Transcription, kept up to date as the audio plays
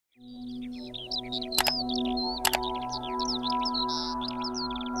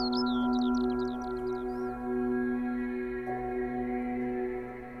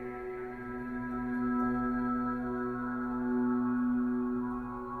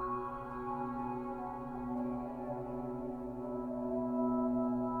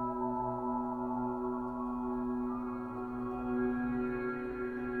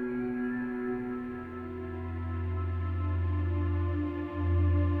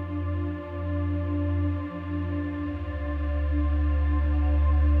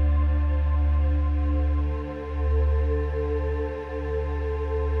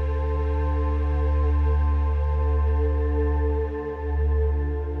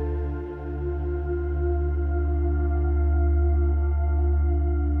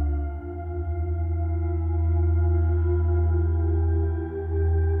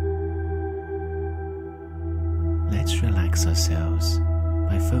relax ourselves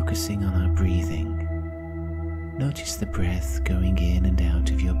by focusing on our breathing. Notice the breath going in and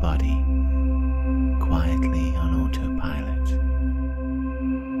out of your body, quietly on autopilot.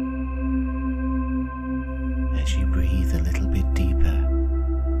 As you breathe a little bit deeper,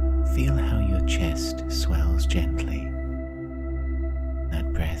 feel how your chest swells gently.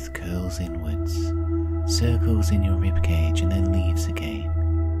 That breath curls inwards, circles in your ribcage, and then leaves again.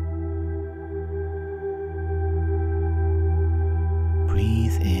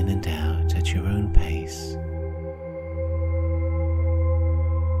 Breathe in and out at your own pace.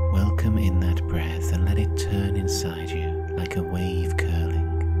 Welcome in that breath and let it turn inside you like a wave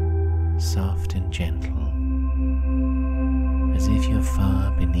curling, soft and gentle, as if you're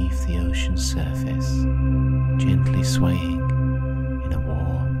far beneath the ocean's surface, gently swaying in a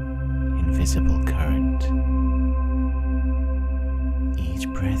warm, invisible current. Each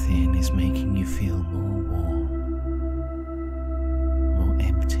breath in is making you feel more warm, more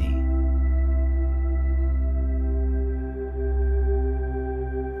empty.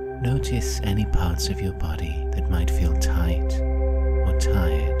 Notice any parts of your body that might feel tight or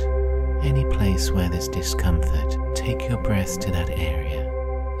tired. Any place where there's discomfort, take your breath to that area.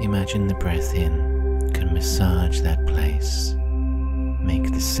 Imagine the breath in can massage that place.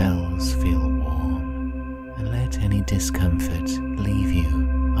 Make the cells feel warm and let any discomfort leave you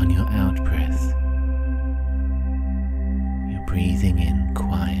on your out breath. You're breathing in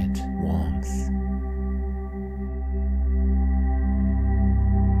quiet warmth.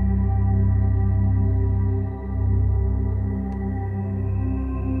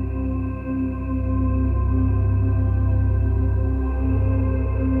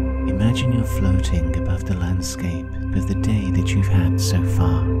 Imagine you're floating above the landscape of the day that you've had so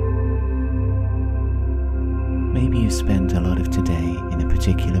far. Maybe you spent a lot of today in a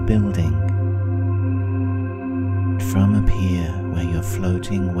particular building. From up here, where you're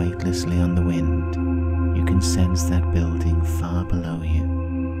floating weightlessly on the wind, you can sense that building far below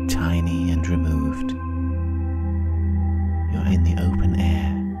you, tiny and removed. You're in the open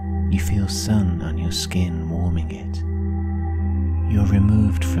air. You feel sun on your skin warming it. You're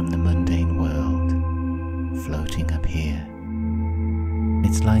removed from the mundane world, floating up here.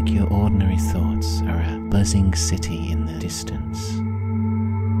 It's like your ordinary thoughts are a buzzing city in the distance,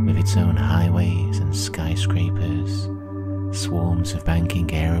 with its own highways and skyscrapers, swarms of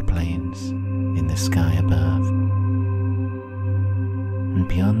banking aeroplanes in the sky above. And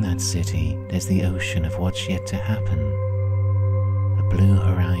beyond that city, there's the ocean of what's yet to happen, a blue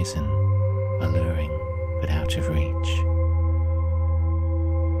horizon, alluring but out of reach.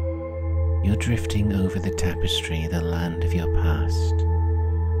 You're drifting over the tapestry, the land of your past,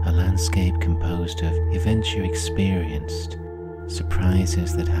 a landscape composed of events you experienced,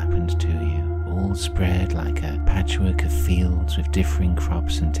 surprises that happened to you, all spread like a patchwork of fields with differing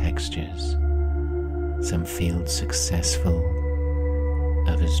crops and textures. Some fields successful,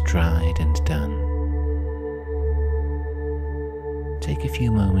 others dried and done. Take a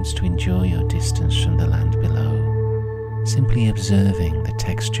few moments to enjoy your distance from the land below, simply observing the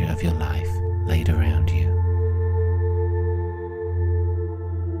texture of your life laid around you.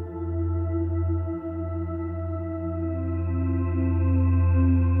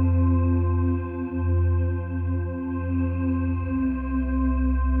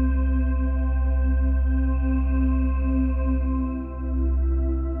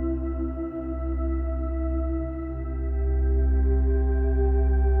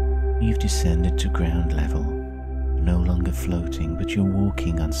 You've descended to ground level. No longer floating, but you're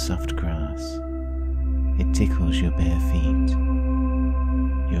walking on soft grass. It tickles your bare feet.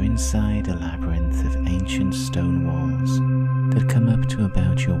 You're inside a labyrinth of ancient stone walls that come up to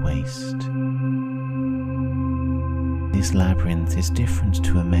about your waist. This labyrinth is different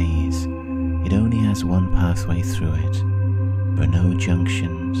to a maze. It only has one pathway through it. There are no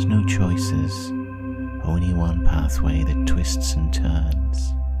junctions, no choices, only one pathway that twists and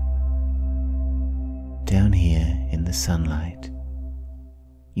turns. Down here in the sunlight,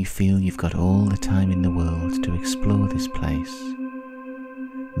 you feel you've got all the time in the world to explore this place,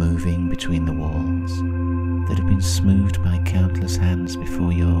 moving between the walls that have been smoothed by countless hands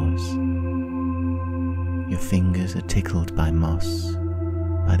before yours. Your fingers are tickled by moss,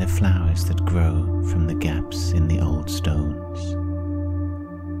 by the flowers that grow from the gaps in the old stones.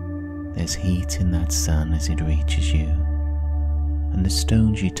 There's heat in that sun as it reaches you, and the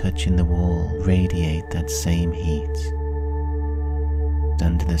stones you touch in the wall radiate that same heat.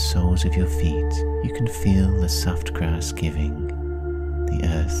 Under the soles of your feet, you can feel the soft grass giving, the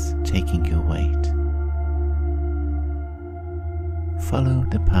earth taking your weight. Follow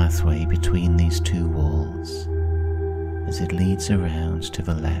the pathway between these two walls. as it leads around to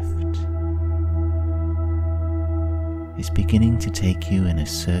the left, is beginning to take you in a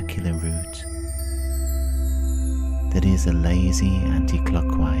circular route that is a lazy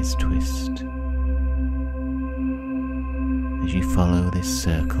anti-clockwise twist. As you follow this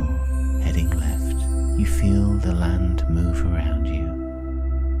circle heading left, you feel the land move around you.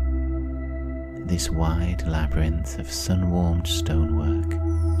 This wide labyrinth of sun-warmed stonework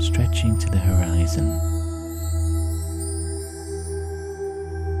stretching to the horizon.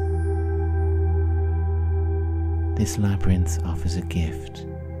 This labyrinth offers a gift,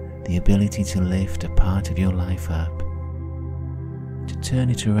 the ability to lift a part of your life up, to turn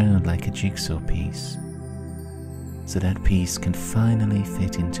it around like a jigsaw piece, so that piece can finally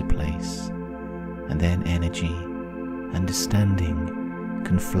fit into place, and then energy, understanding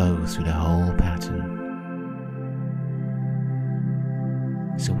can flow through the whole pattern.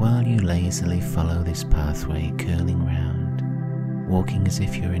 So while you lazily follow this pathway curling round, walking as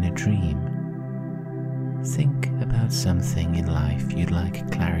if you're in a dream, think about something in life you'd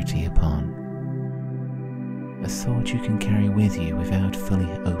like clarity upon. A thought you can carry with you without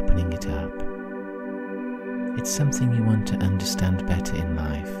fully opening it up. It's something you want to understand better in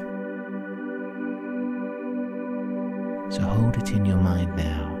life. So hold it in your mind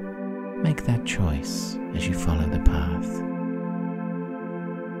now. Make that choice as you follow the path.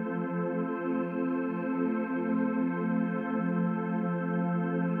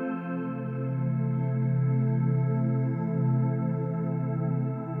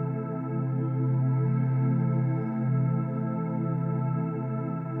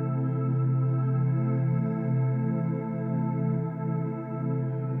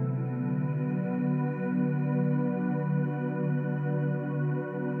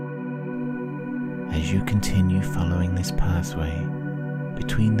 As you continue following this pathway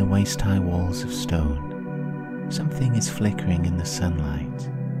between the waist-high walls of stone, something is flickering in the sunlight.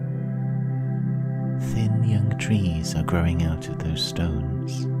 Thin young trees are growing out of those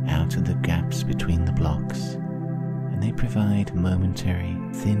stones, out of the gaps between the blocks, and they provide momentary,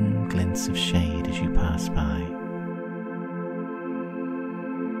 thin glints of shade as you pass by.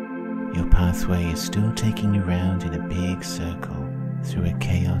 Your pathway is still taking you round in a big circle through a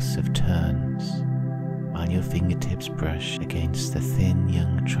chaos of turns, while your fingertips brush against the thin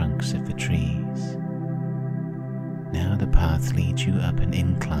young trunks of the trees. Now the path leads you up an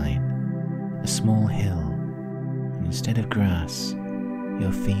incline, a small hill, and instead of grass,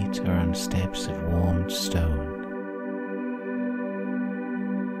 your feet are on steps of warmed stone.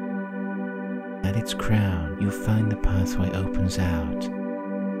 At its crown, you'll find the pathway opens out.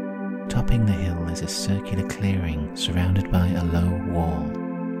 Topping the hill is a circular clearing surrounded by a low wall.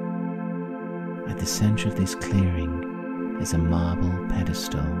 At the center of this clearing is a marble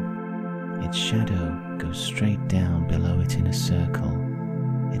pedestal. Its shadow goes straight down below it in a circle.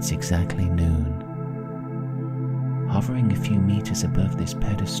 It's exactly noon. Hovering a few meters above this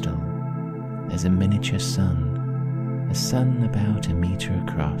pedestal, there's a miniature sun, a sun about a meter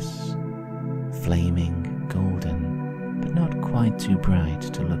across, flaming golden, but not quite too bright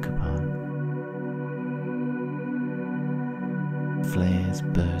to look upon. Flares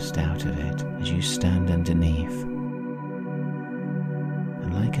burst out of it as you stand underneath,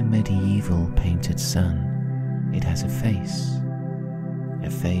 and like a medieval painted sun, it has a face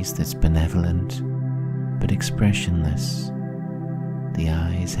that's benevolent but expressionless, the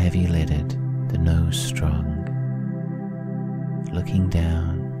eyes heavy-lidded, the nose strong. Looking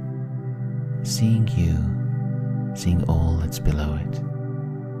down, seeing you, seeing all that's below it.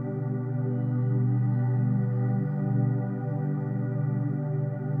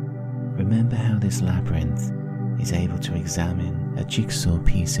 Remember how this labyrinth is able to examine a jigsaw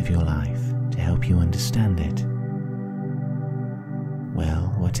piece of your life to help you understand it.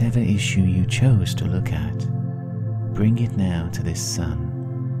 Well, whatever issue you chose to look at, bring it now to this sun.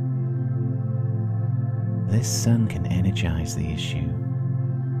 This sun can energize the issue.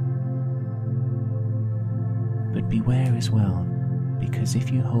 But beware as well, because if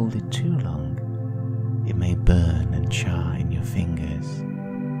you hold it too long, it may burn and char in your fingers.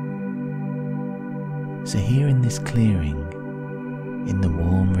 So here in this clearing, in the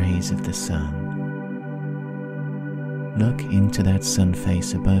warm rays of the sun, look into that sun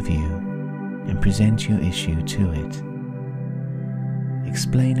face above you and present your issue to it.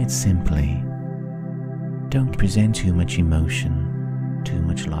 Explain it simply. Don't present too much emotion, too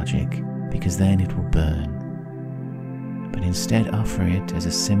much logic, because then it will burn. But instead offer it as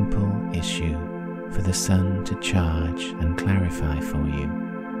a simple issue for the sun to charge and clarify for you.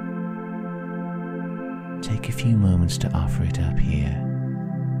 Take a few moments to offer it up here.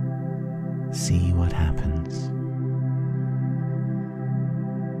 See what happens.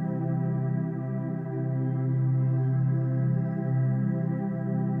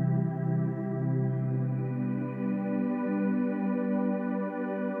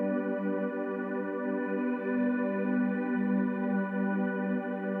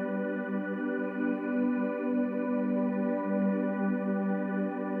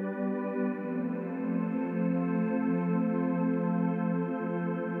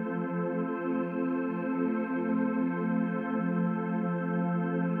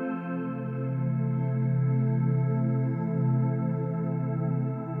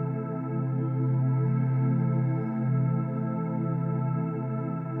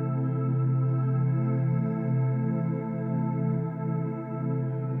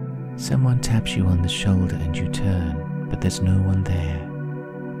 Someone taps you on the shoulder and you turn, but there's no one there.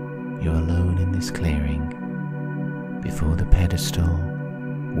 You're alone in this clearing, before the pedestal,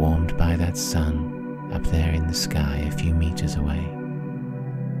 warmed by that sun up there in the sky a few meters away.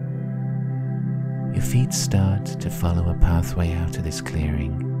 Your feet start to follow a pathway out of this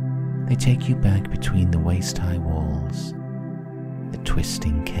clearing. They take you back between the waist-high walls, the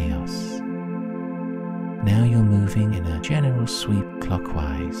twisting chaos. Now you're moving in a general sweep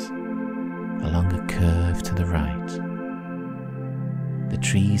clockwise, along a curve to the right. The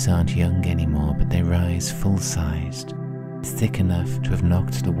trees aren't young anymore, but they rise full-sized, thick enough to have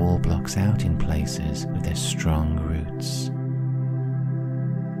knocked the wall blocks out in places with their strong roots.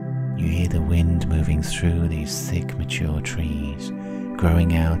 You hear the wind moving through these thick, mature trees,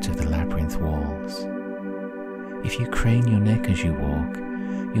 growing out of the labyrinth walls. If you crane your neck as you walk,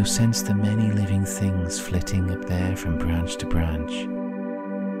 you'll sense the many living things flitting up there from branch to branch.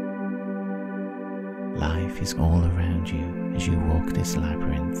 Life is all around you as you walk this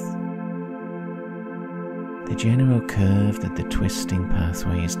labyrinth. The general curve that the twisting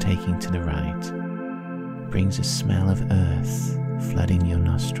pathway is taking to the right brings a smell of earth flooding your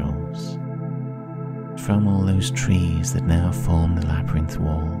nostrils from all those trees that now form the labyrinth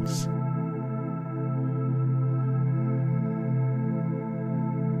walls.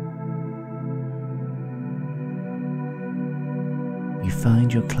 You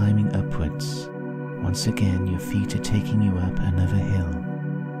find you're climbing upwards. Once again, your feet are taking you up another hill.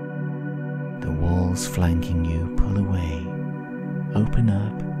 The walls flanking you pull away, open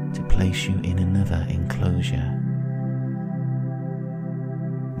up to place you in another enclosure.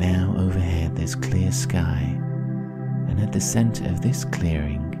 Now overhead there's clear sky, and at the center of this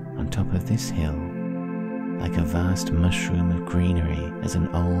clearing, on top of this hill, like a vast mushroom of greenery, as an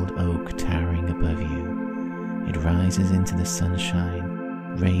old oak towering above you, it rises into the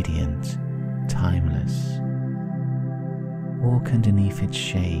sunshine, radiant, timeless. Walk underneath its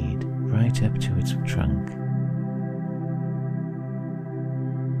shade, right up to its trunk.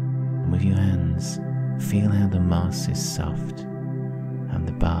 And with your hands, feel how the moss is soft and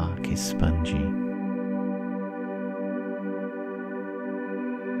the bark is spongy.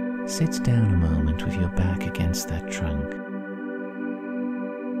 Sit down a moment with your back against that trunk.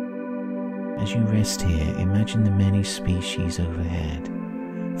 As you rest here, imagine the many species overhead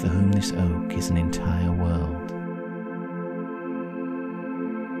for whom this oak is an entire world.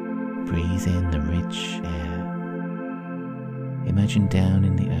 Breathe in the rich air. Imagine down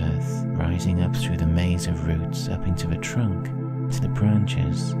in the earth, rising up through the maze of roots up into the trunk, to the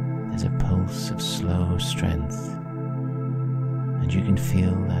branches, there's a pulse of slow strength, and you can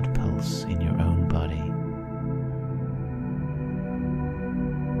feel that pulse in your own body.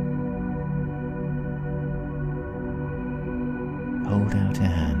 Hold out a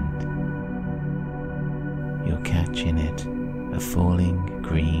hand. You'll catch in it a falling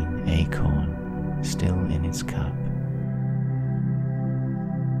green acorn still in its cup.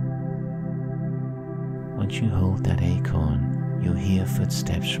 Once you hold that acorn, you'll hear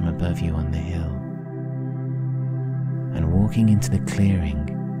footsteps from above you on the hill. And walking into the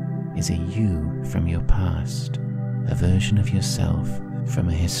clearing is a you from your past, a version of yourself from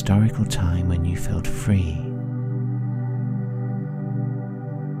a historical time when you felt free.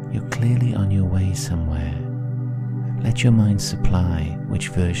 You're clearly on your way somewhere. Let your mind supply which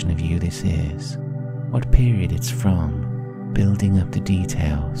version of you this is, what period it's from, building up the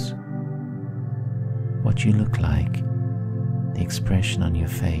details, what you look like, the expression on your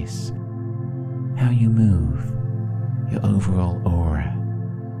face, how you move, your overall aura.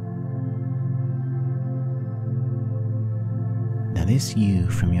 Now this you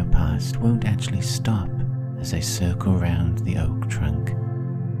from your past won't actually stop as they circle round the oak trunk,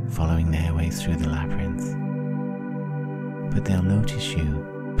 following their way through the labyrinth. But they'll notice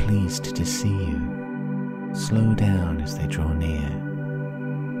you, pleased to see you, slow down as they draw near.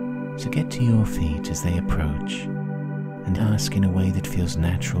 So get to your feet as they approach, and ask in a way that feels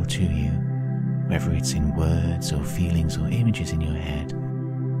natural to you, whether it's in words or feelings or images in your head.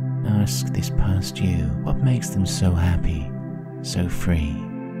 Ask this past you what makes them so happy, so free.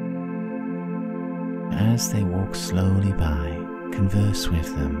 As they walk slowly by, converse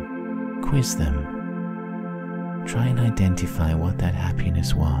with them, quiz them. Try and identify what that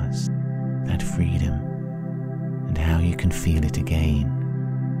happiness was, that freedom, and how you can feel it again.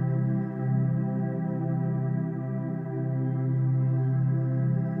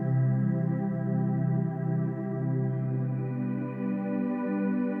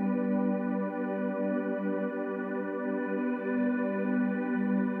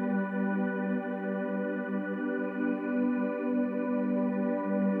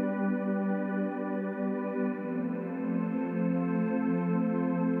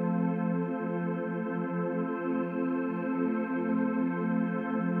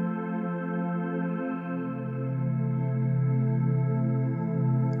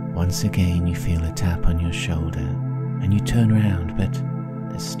 Once again you feel a tap on your shoulder and you turn around, but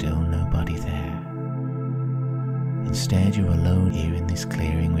there's still nobody there. Instead, you're alone here in this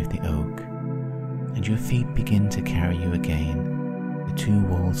clearing with the oak, and your feet begin to carry you again. The two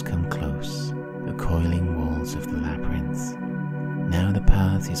walls come close, the coiling walls of the labyrinth. Now the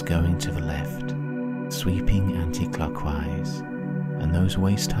path is going to the left, sweeping anti-clockwise, and those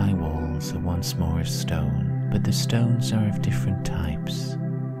waist-high walls are once more of stone, but the stones are of different types.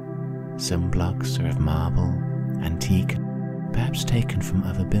 Some blocks are of marble, antique, perhaps taken from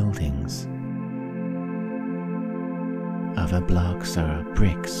other buildings. Other blocks are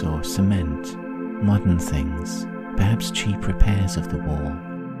bricks or cement, modern things, perhaps cheap repairs of the wall.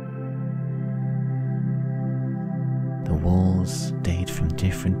 The walls date from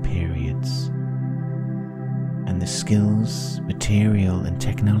different periods, and the skills, material and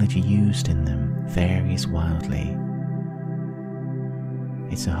technology used in them varies wildly.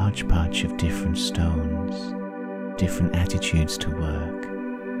 It's a hodgepodge of different stones, different attitudes to work.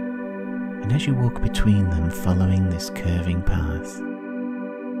 And as you walk between them following this curving path,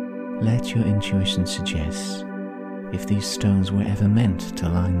 let your intuition suggest if these stones were ever meant to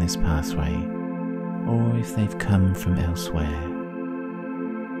line this pathway, or if they've come from elsewhere.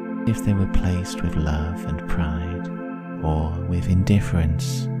 If they were placed with love and pride, or with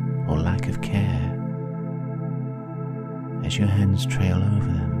indifference or lack of care. As your hands trail over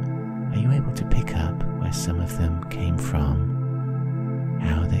them, are you able to pick up where some of them came from?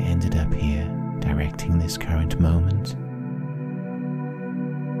 How they ended up here, directing this current moment?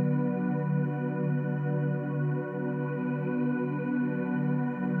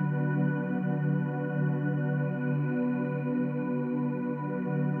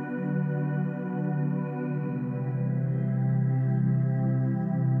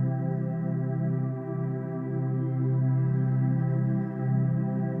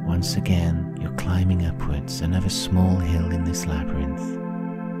 Once again, you're climbing upwards another small hill in this labyrinth.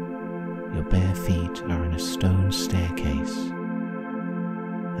 Your bare feet are on a stone staircase,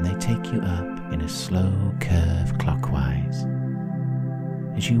 and they take you up in a slow curve clockwise.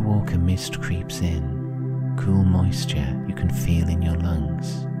 As you walk, a mist creeps in, cool moisture you can feel in your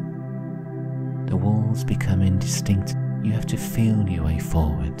lungs. The walls become indistinct. You have to feel your way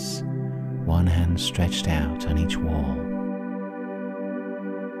forwards, one hand stretched out on each wall.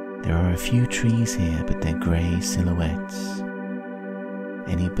 There are a few trees here, but they're grey silhouettes.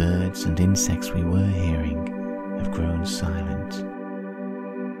 Any birds and insects we were hearing have grown silent.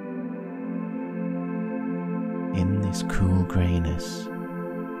 In this cool greyness,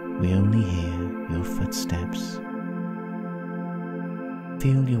 we only hear your footsteps.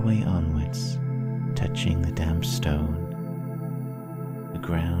 Feel your way onwards, touching the damp stone. The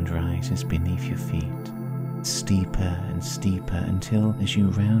ground rises beneath your feet, steeper and steeper, until as you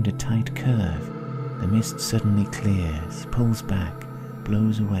round a tight curve, the mist suddenly clears, pulls back,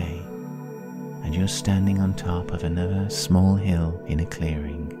 blows away, and you're standing on top of another small hill in a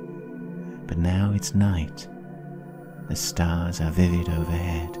clearing. But now it's night. The stars are vivid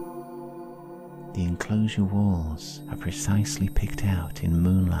overhead. The enclosure walls are precisely picked out in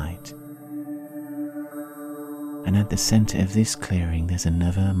moonlight. And at the center of this clearing there's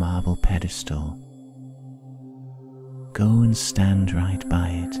another marble pedestal. Go and stand right by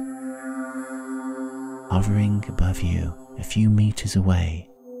it. Hovering above you, a few meters away,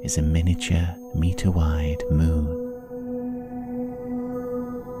 is a miniature, meter-wide moon.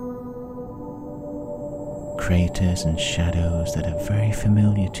 Craters and shadows that are very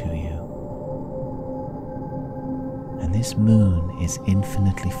familiar to you. And this moon is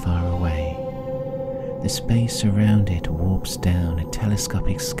infinitely far away. The space around it warps down a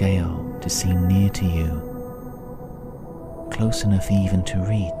telescopic scale to seem near to you, close enough even to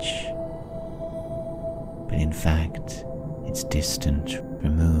reach. But in fact, it's distant,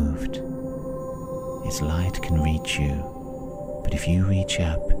 removed. Its light can reach you, but if you reach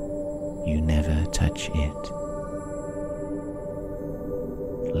up, you never touch it.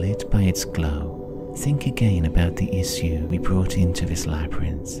 Lit by its glow, think again about the issue we brought into this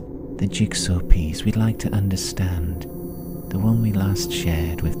labyrinth, the jigsaw piece we'd like to understand, the one we last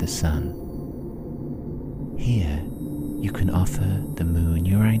shared with the sun. Here, you can offer the moon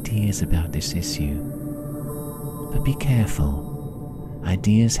your ideas about this issue. But be careful.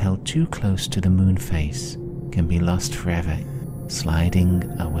 Ideas held too close to the moon face can be lost forever, sliding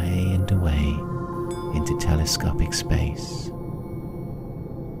away and away into telescopic space.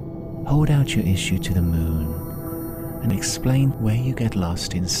 Hold out your issue to the moon and explain where you get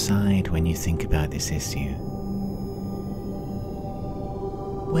lost inside when you think about this issue.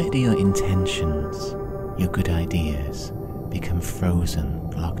 Where do your intentions, your good ideas, become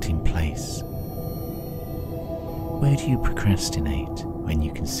frozen, locked in place. Where do you procrastinate when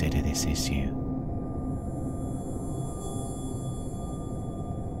you consider this issue?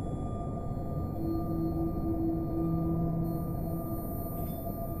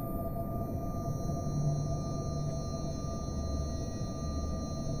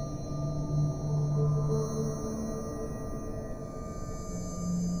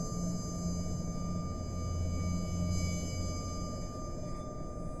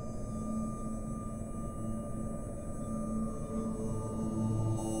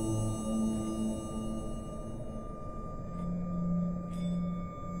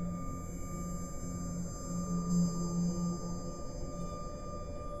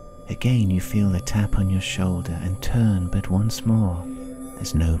 Again you feel a tap on your shoulder and turn, but once more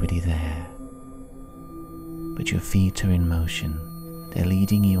there's nobody there. But your feet are in motion. They're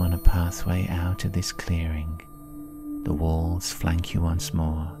leading you on a pathway out of this clearing. The walls flank you once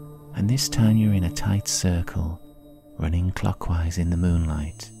more, and this time you're in a tight circle, running clockwise in the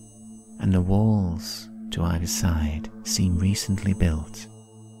moonlight, and the walls to either side seem recently built.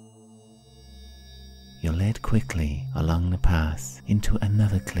 You're led quickly along the path into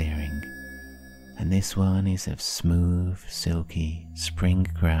another clearing, and this one is of smooth, silky spring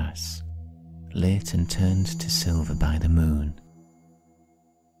grass, lit and turned to silver by the moon.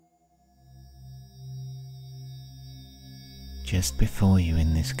 Just before you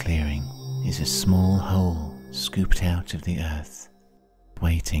in this clearing is a small hole scooped out of the earth,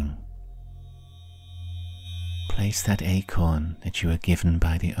 waiting. Place that acorn that you were given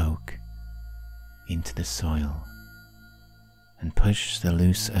by the oak into the soil and push the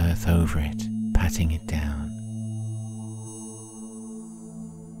loose earth over it, patting it down,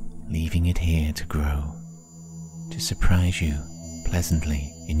 leaving it here to grow, to surprise you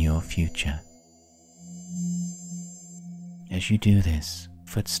pleasantly in your future. As you do this,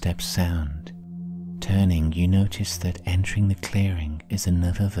 footsteps sound. Turning, you notice that entering the clearing is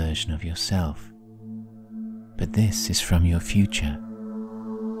another version of yourself, but this is from your future.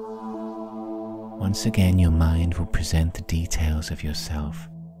 Once again your mind will present the details of yourself,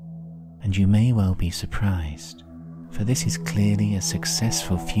 and you may well be surprised, for this is clearly a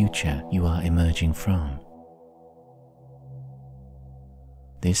successful future you are emerging from.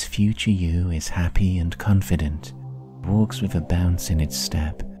 This future you is happy and confident, walks with a bounce in its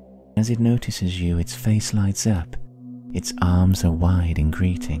step. As it notices you, its face lights up, its arms are wide in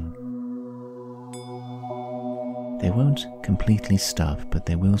greeting. They won't completely stop, but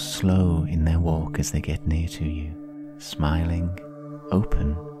they will slow in their walk as they get near to you, smiling,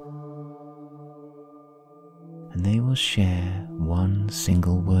 open. And they will share one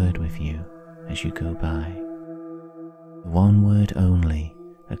single word with you as you go by. One word only,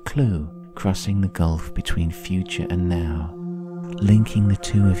 a clue crossing the gulf between future and now, linking the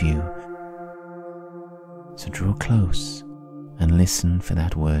two of you. So draw close and listen for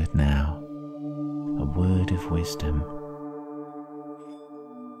that word now. A word of wisdom.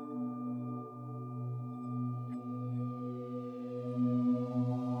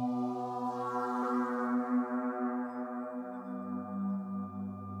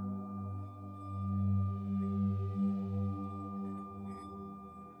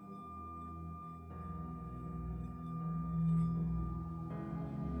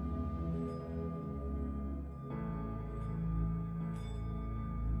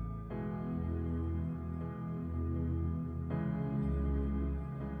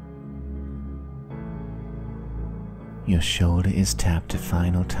 Your shoulder is tapped a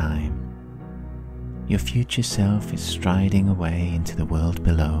final time. Your future self is striding away into the world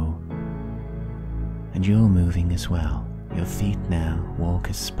below, and you're moving as well. Your feet now walk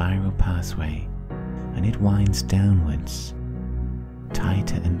a spiral pathway, and it winds downwards,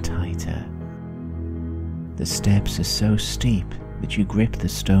 tighter and tighter. The steps are so steep that you grip the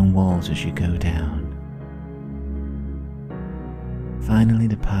stone walls as you go down. Finally,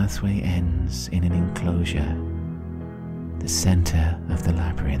 the pathway ends in an enclosure, the center of the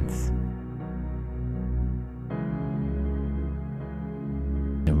labyrinth.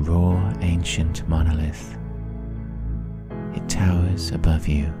 The raw, ancient monolith. It towers above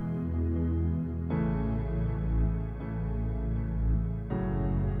you.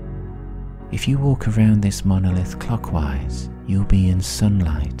 If you walk around this monolith clockwise, you'll be in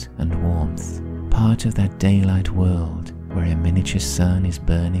sunlight and warmth, part of that daylight world where a miniature sun is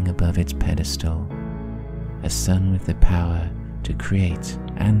burning above its pedestal. A sun with the power to create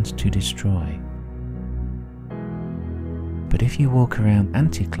and to destroy. But if you walk around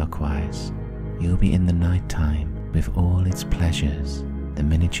anti-clockwise, you'll be in the night time with all its pleasures, the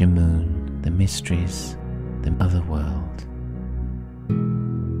miniature moon, the mysteries, the other world,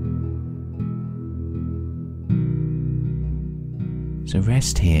 So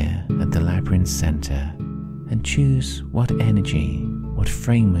rest here at the labyrinth's center and choose what energy, what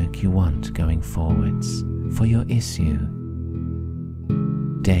framework you want going forwards for your issue,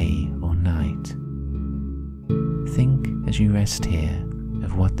 day or night. Think as you rest here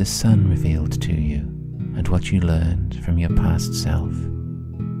of what the sun revealed to you and what you learned from your past self.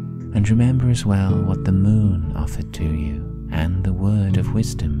 And remember as well what the moon offered to you and the word of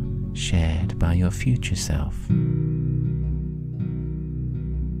wisdom shared by your future self.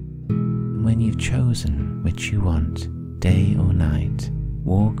 When you've chosen which you want, day or night,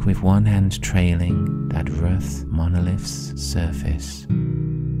 walk with one hand trailing that rough monolith's surface.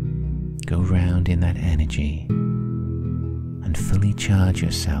 Go round in that energy and fully charge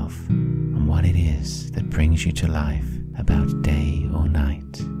yourself on what it is that brings you to life about day or night.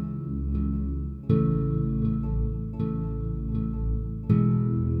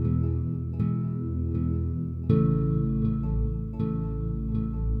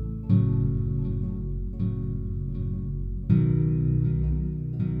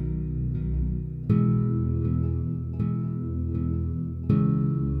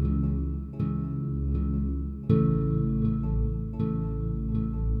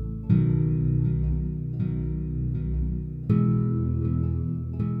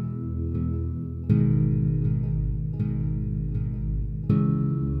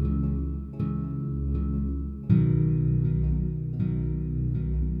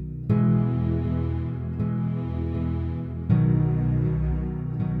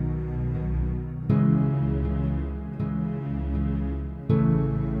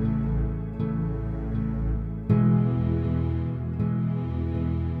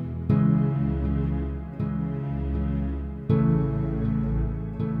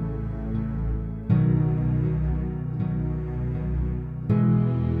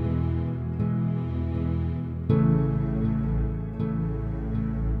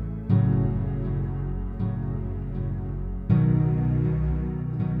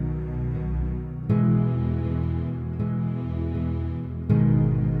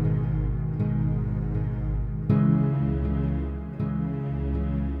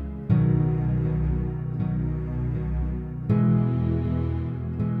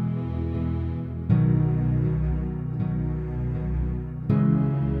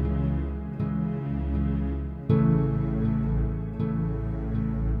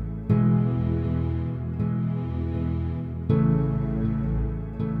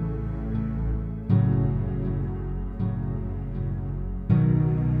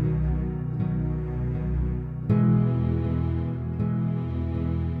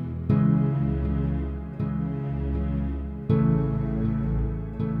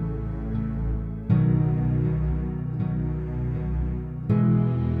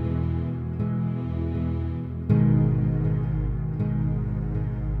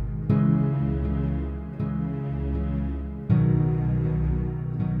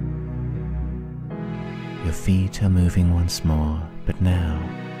 Your feet are moving once more, but now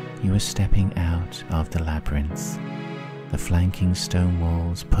you are stepping out of the labyrinth. The flanking stone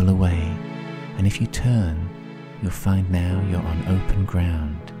walls pull away, and if you turn, you'll find now you're on open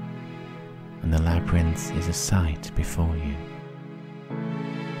ground, and the labyrinth is a sight before you.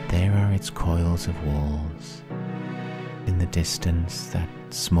 There are its coils of walls. In the distance, that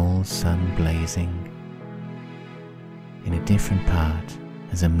small sun blazing. In a different part,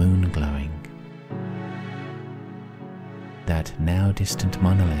 as a moon glowing. That now distant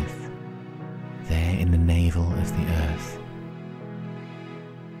monolith, there in the navel of the earth.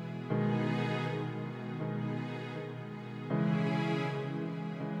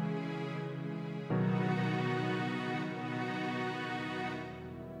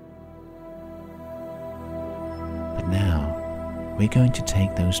 But now, we're going to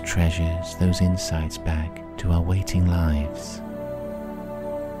take those treasures, those insights back to our waiting lives.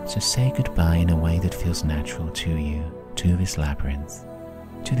 So say goodbye in a way that feels natural to you, to this labyrinth,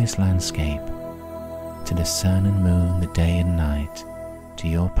 to this landscape, to the sun and moon, the day and night, to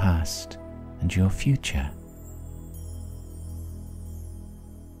your past and your future.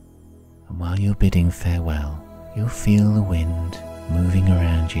 And while you're bidding farewell, you'll feel the wind moving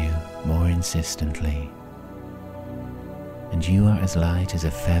around you more insistently. And you are as light as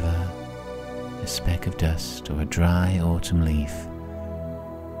a feather, a speck of dust, or a dry autumn leaf,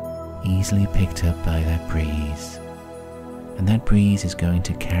 easily picked up by that breeze. And that breeze is going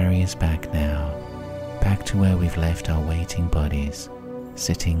to carry us back now, back to where we've left our waiting bodies,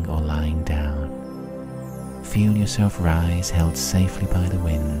 sitting or lying down. Feel yourself rise, held safely by the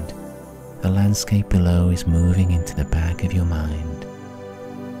wind. The landscape below is moving into the back of your mind.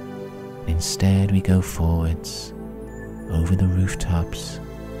 Instead we go forwards, over the rooftops,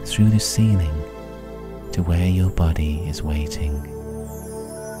 through the ceiling, to where your body is waiting.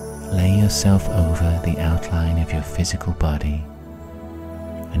 Lay yourself over the outline of your physical body,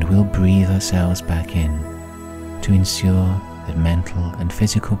 and we'll breathe ourselves back in to ensure that mental and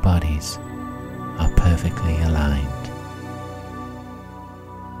physical bodies are perfectly aligned.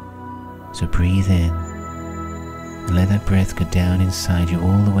 So breathe in and let that breath go down inside you,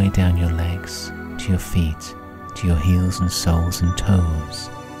 all the way down your legs, to your feet, to your heels and soles and toes,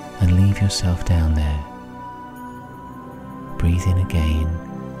 and leave yourself down there. Breathe in again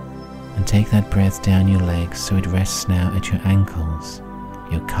and take that breath down your legs so it rests now at your ankles,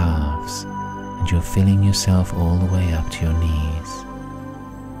 your calves, and you're filling yourself all the way up to your knees.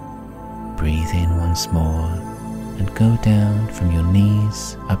 Breathe in once more and go down from your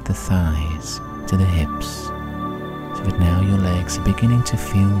knees up the thighs to the hips, so that now your legs are beginning to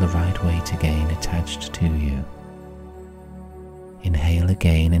feel the right weight again attached to you. Inhale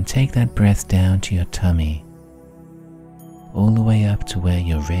again and take that breath down to your tummy, all the way up to where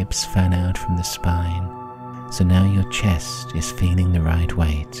your ribs fan out from the spine, so now your chest is feeling the right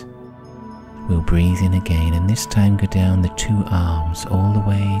weight. We'll breathe in again and this time go down the two arms all the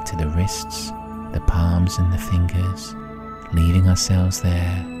way to the wrists, the palms and the fingers, leaving ourselves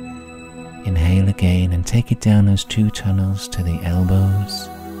there. Inhale again and take it down those two tunnels to the elbows.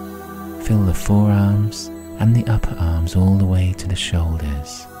 Fill the forearms and the upper arms all the way to the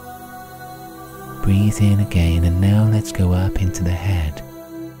shoulders. Breathe in again and now let's go up into the head,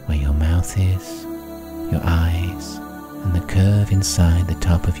 where your mouth is, your eyes, and the curve inside the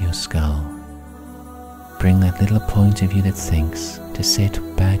top of your skull. Bring that little point of you that thinks to sit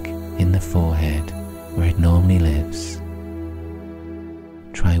back in the forehead where it normally lives.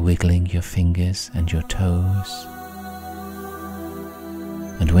 Try wiggling your fingers and your toes.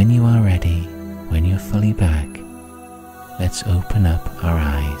 And when you are ready, when you're fully back, let's open up our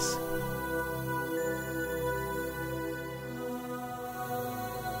eyes.